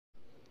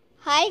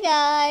Hi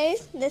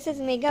guys, this is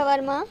Megha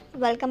Verma.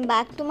 Welcome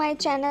back to my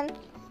channel.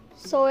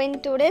 So in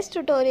today's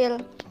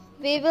tutorial,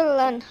 we will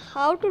learn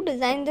how to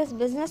design this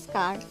business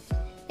card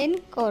in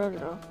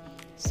CorelDRAW.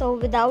 So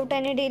without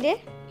any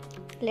delay,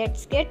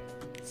 let's get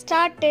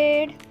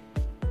started.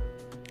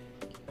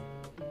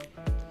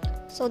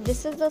 So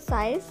this is the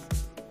size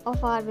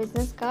of our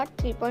business card,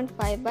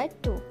 3.5 by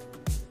 2.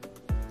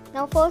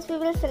 Now first we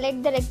will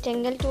select the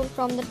rectangle tool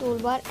from the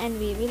toolbar and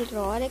we will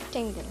draw a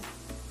rectangle.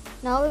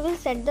 Now we will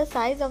set the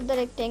size of the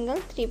rectangle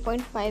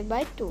 3.5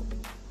 by 2.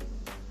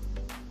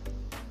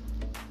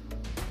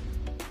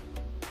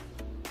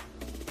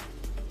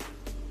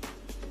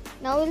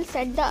 Now we will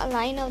set the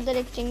align of the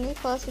rectangle.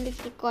 First we will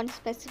click on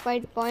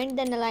specified point,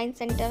 then align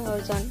center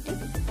horizontally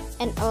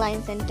and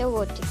align center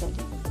vertically.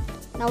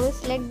 Now we will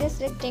select this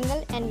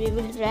rectangle and we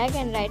will drag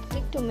and right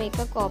click to make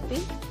a copy.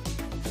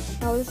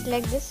 Now we will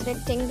select this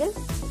rectangle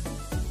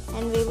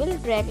and we will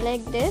drag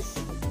like this.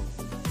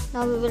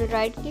 Now we will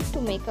right click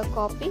to make a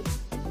copy.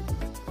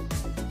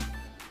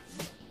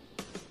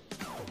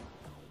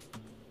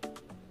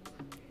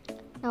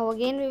 Now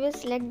again we will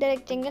select the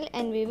rectangle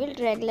and we will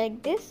drag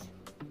like this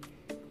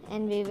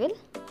and we will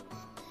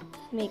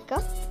make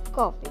a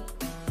copy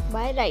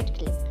by right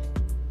click.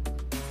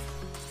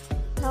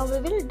 Now we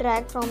will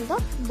drag from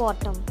the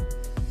bottom.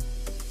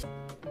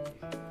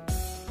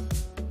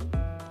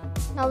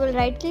 Now we will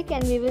right click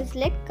and we will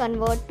select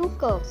convert to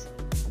curves.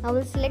 Now we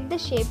will select the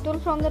shape tool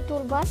from the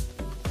toolbar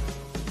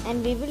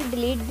and we will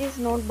delete this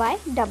node by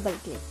double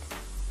click.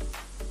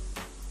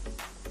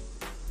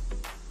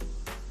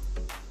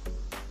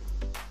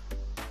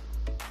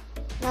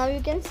 Now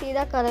you can see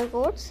the color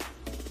codes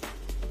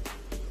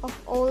of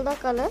all the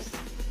colors.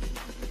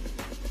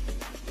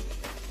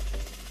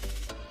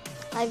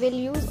 I will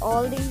use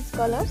all these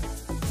colors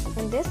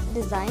in this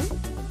design.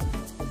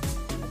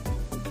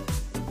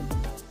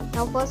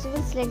 Now first we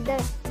will select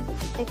the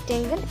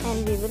rectangle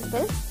and we will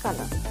fill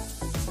color.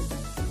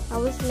 Now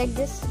we will select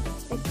this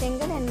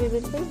rectangle and we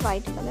will fill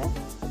white color.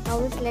 Now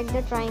we select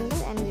the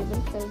triangle and we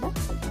will fill the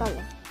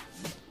color.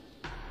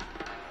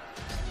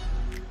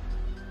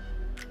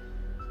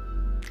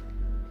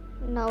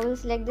 Now we will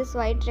select this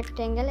white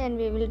rectangle and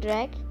we will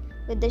drag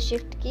with the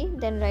shift key,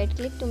 then right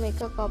click to make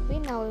a copy.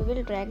 Now we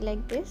will drag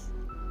like this.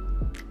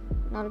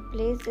 Now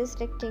place this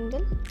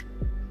rectangle.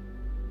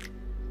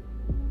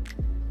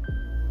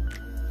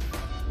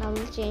 Now we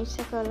will change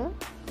the color.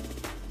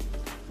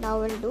 Now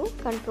we will do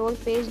control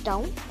page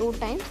down 2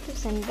 times to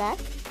send back.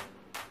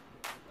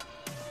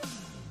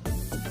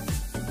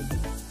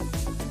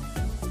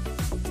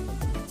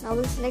 Now we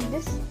will select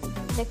this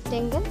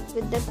rectangle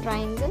with the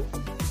triangle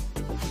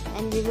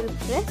and we will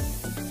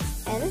press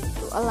L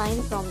to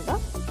align from the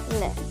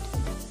left.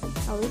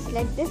 Now we will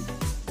select this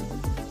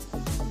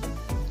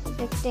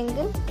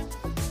rectangle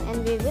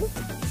and we will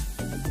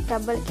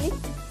double click,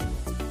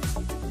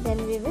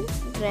 then we will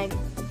drag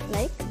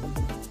like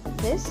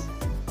this.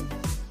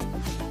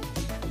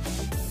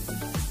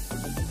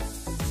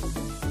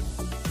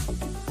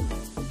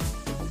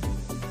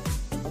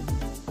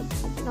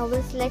 Now we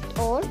will select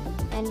all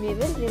and we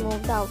will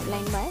remove the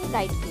outline by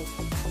right click.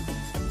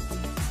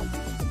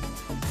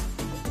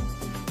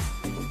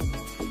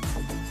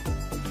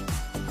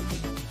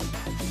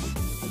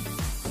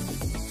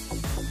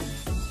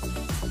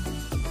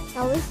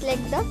 Now we will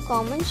select the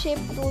common shape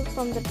tool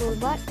from the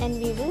toolbar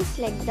and we will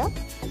select the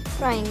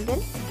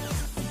triangle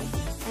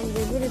and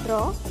we will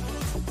draw.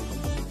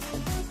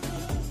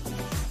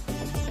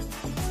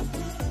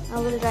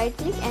 Now we will right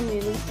click and we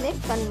will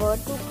select convert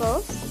to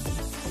curves.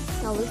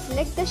 Now we will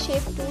select the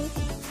shape tool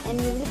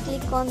and we will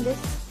click on this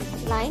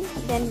line,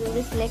 then we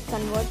will select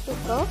convert to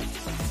curve.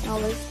 Now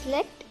we will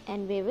select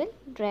and we will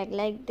drag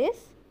like this.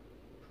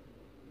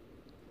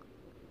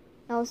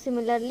 Now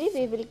similarly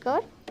we will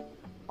curve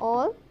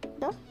all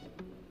the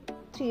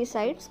 3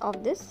 sides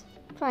of this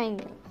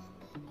triangle.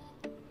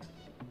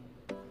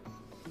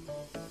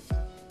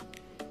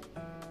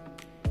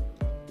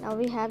 Now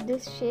we have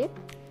this shape.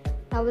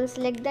 Now we will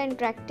select the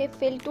interactive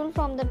fill tool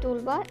from the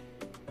toolbar.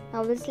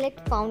 Now we will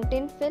select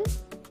fountain fill.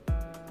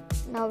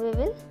 Now we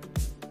will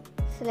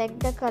select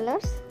the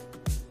colors.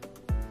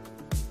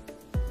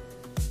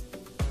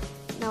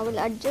 Now we will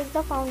adjust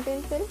the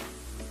fountain fill.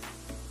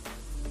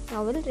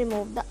 Now we will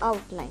remove the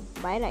outline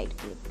by right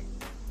click.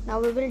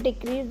 Now we will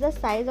decrease the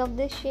size of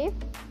this shape.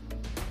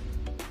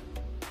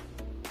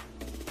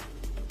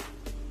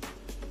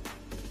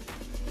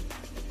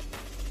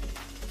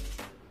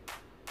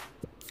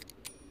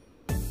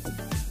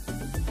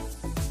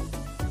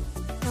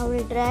 Now we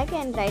will drag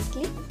and right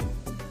click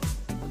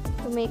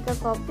to make a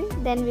copy.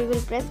 Then we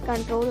will press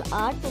Ctrl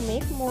R to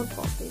make more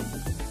copies.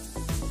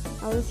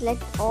 Now we will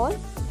select all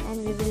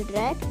and we will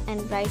drag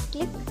and right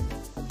click.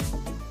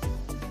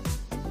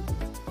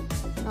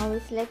 Now we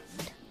will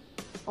select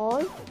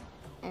all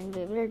and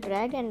we will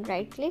drag and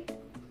right click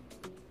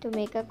to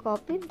make a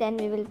copy. Then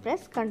we will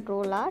press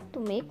Ctrl R to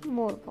make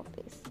more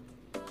copies.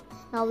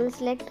 Now we will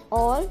select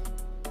all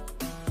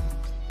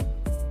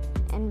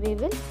and we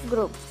will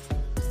group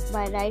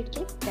by right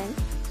click, then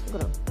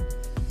group.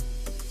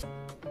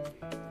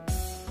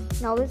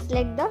 Now we'll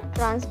select the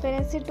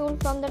transparency tool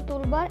from the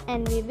toolbar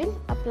and we will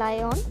apply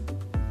on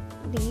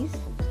these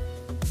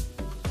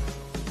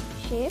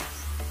shapes.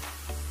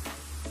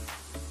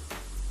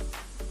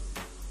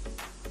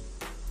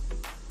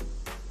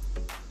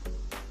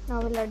 Now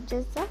we'll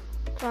adjust the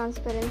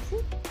transparency.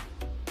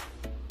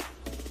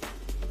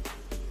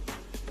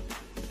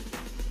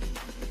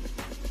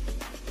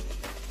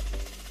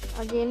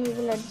 Again we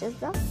will adjust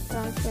the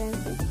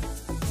transparency.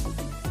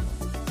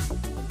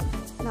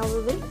 Now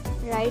we will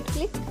right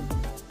click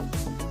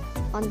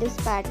on this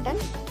pattern.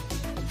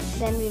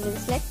 Then we will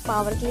select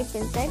power clip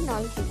inside. Now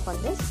I'll click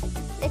on this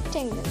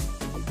rectangle.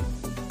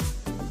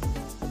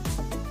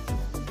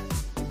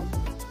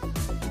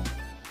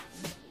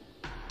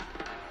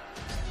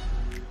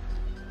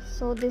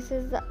 So this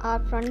is our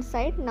front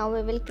side. Now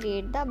we will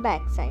create the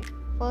back side.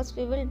 First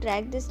we will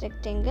drag this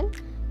rectangle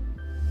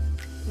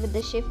with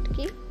the shift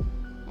key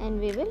and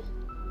we will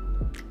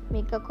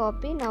make a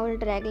copy. Now we'll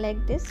drag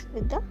like this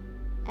with the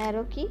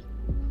arrow key.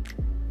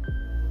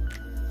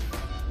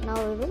 Now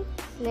we will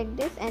select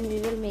this and we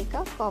will make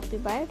a copy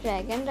by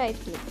drag and right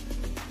click.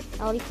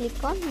 Now we'll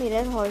click on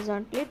mirror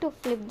horizontally to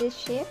flip this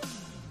shape.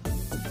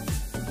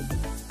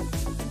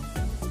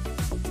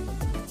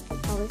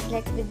 Now we'll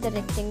select with the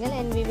rectangle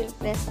and we will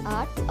press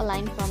R to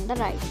align from the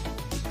right.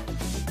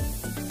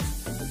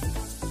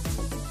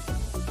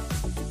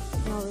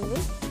 Now we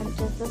will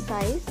adjust the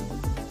size.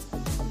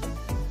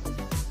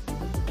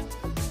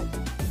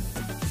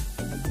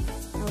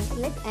 Now we'll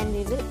select and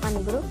we will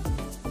ungroup.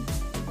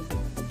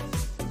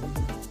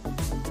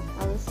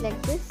 I will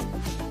select this.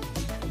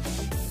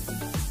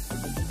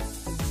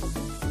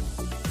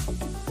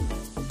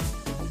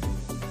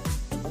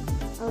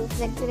 I will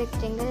select the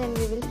rectangle and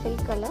we will fill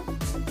color.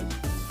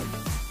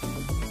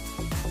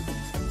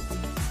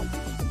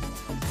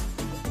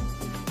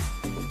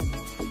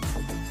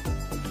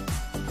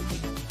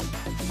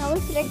 Now we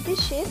select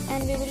this shape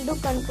and we will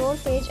do control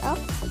page up.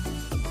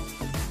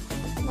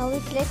 Now we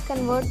select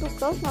convert to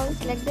curve. Now we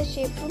select the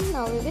shape tool.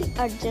 Now we will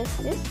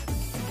adjust this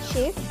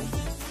shape.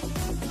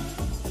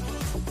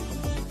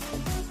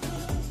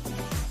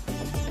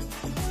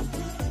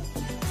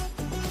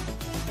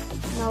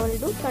 Now we'll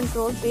do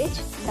control page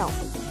down.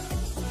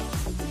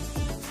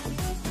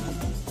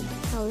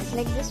 Now we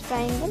select this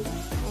triangle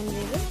and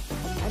we will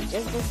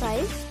adjust the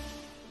size.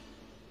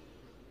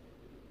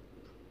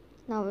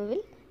 Now we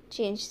will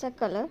change the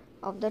color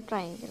of the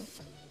triangle.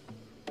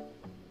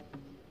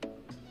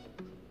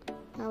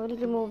 Now we'll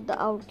remove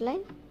the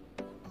outline.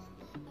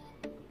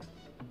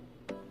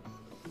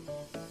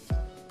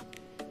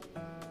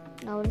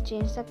 Now we'll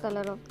change the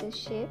color of this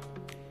shape.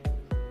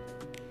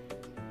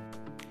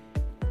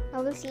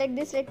 Now we'll select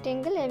this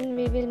rectangle and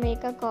we will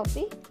make a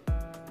copy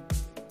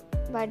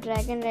by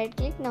drag and right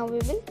click. Now we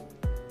will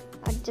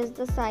adjust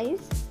the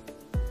size.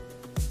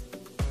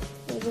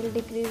 We will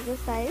decrease the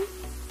size.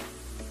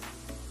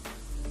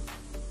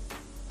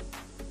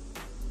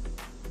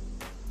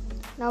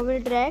 Now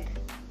we'll drag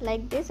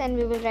like this and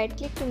we will right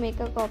click to make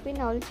a copy.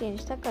 Now we'll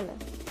change the color.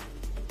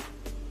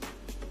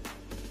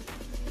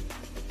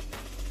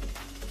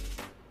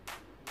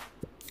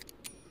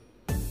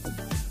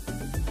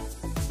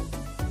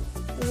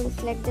 We will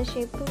select the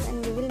shape tool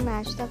and we will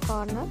match the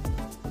corner.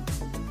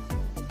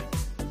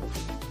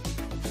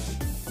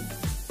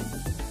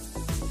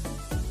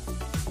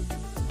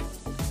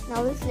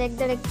 Now we'll select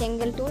the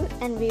rectangle tool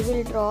and we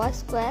will draw a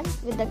square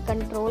with the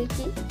control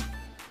key.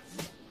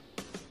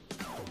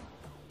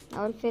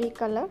 Now we'll fill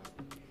color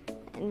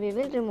and we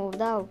will remove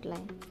the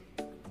outline.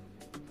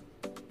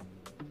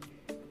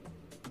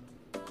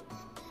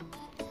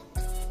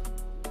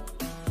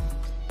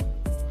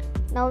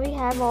 Now we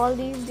have all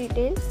these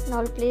details. Now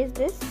I'll place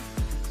this.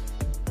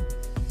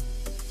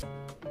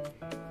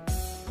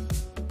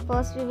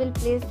 First we will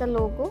place the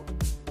logo.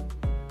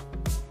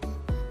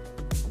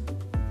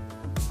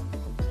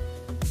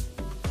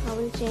 Now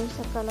we'll change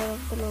the color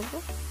of the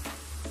logo.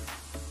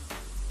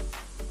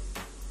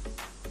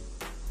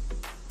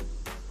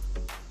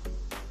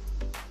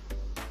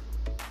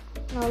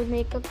 Now we'll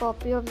make a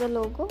copy of the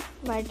logo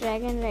by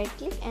drag and right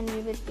click and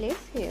we will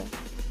place here.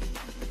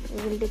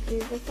 We will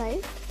decrease the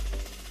size.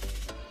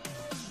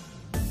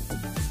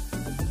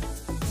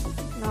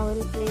 Now we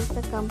will place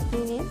the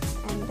company name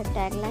and the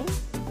tagline.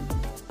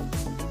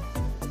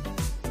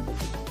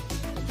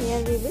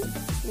 Here we will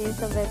place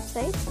the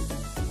website.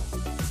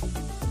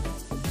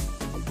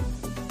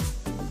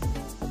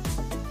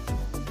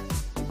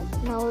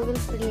 Now we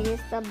will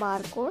place the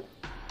barcode.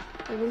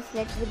 We will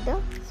select with the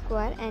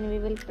square and we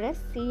will press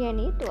C and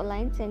E to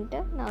align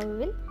center. Now we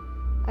will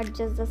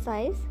adjust the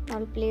size. Now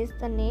we'll place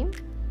the name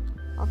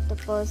of the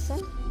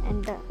person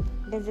and the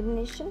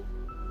designation.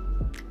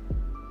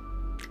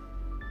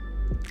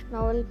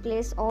 Now we'll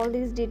place all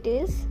these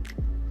details.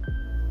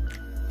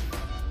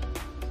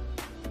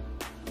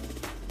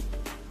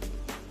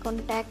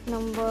 Contact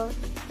number,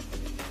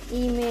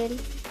 email,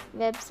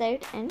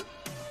 website and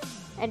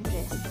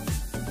address.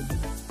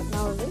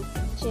 Now we will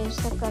change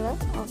the color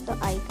of the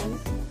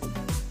icons.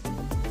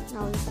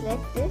 Now we'll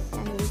select this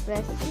and we'll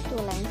press C to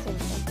align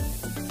center.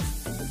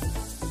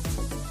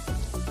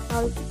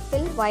 Now we'll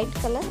fill white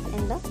color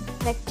in the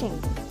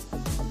rectangle.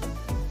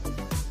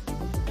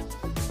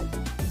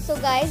 So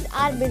guys,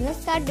 our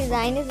business card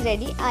design is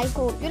ready. I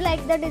hope you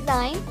like the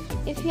design.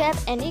 If you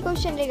have any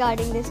question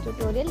regarding this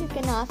tutorial, you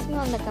can ask me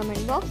on the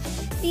comment box.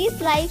 Please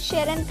like,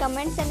 share and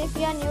comments, and if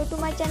you are new to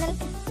my channel,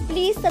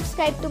 please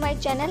subscribe to my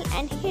channel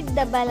and hit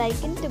the bell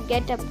icon to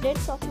get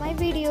updates of my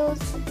videos.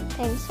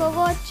 Thanks for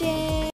watching.